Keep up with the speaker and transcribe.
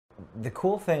The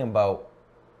cool thing about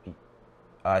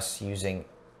us using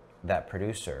that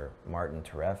producer, Martin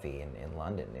Tereffi in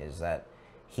London, is that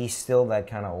he's still that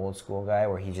kind of old school guy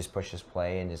where he just pushes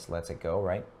play and just lets it go,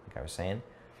 right? Like I was saying.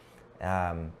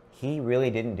 He really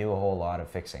didn't do a whole lot of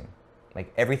fixing.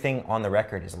 Like everything on the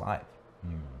record is live.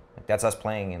 Like that's us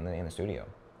playing in the studio.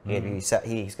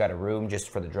 He's got a room just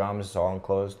for the drums, it's all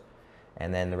enclosed,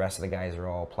 and then the rest of the guys are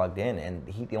all plugged in. And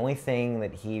the only thing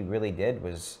that he really did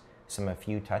was a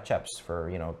few touch-ups for,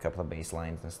 you know, a couple of bass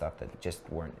lines and stuff that just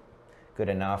weren't good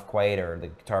enough quite, or the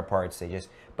guitar parts,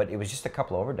 but it was just a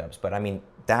couple of overdubs. But I mean,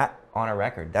 that on a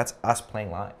record, that's us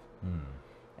playing live.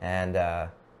 And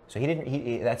so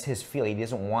that's his feel. He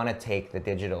doesn't want to take the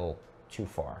digital too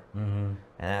far. And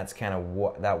that's kind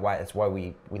of that's why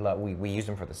we used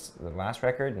him for the last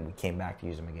record, and we came back to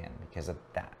use him again because of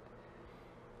that.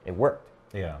 It worked.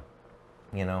 Yeah.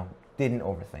 You know, didn't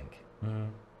overthink.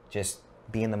 Just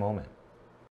be in the moment.